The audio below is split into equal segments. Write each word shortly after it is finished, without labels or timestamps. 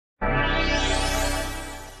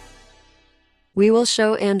We will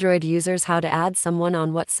show Android users how to add someone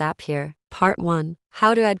on WhatsApp here. Part 1.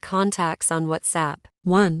 How to add contacts on WhatsApp.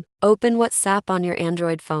 1. Open WhatsApp on your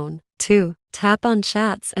Android phone. 2. Tap on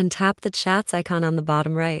Chats and tap the Chats icon on the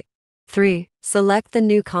bottom right. 3. Select the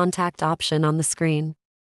new contact option on the screen.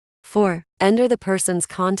 4. Enter the person's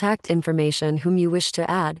contact information whom you wish to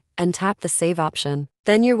add, and tap the Save option.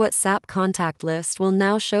 Then your WhatsApp contact list will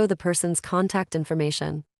now show the person's contact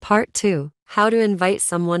information. Part 2. How to invite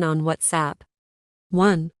someone on WhatsApp.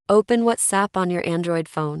 1. Open WhatsApp on your Android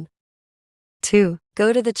phone. 2.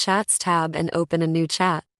 Go to the Chats tab and open a new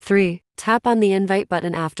chat. 3. Tap on the invite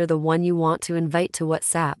button after the one you want to invite to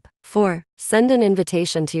WhatsApp. 4. Send an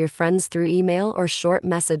invitation to your friends through email or short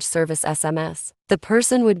message service SMS. The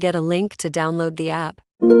person would get a link to download the app.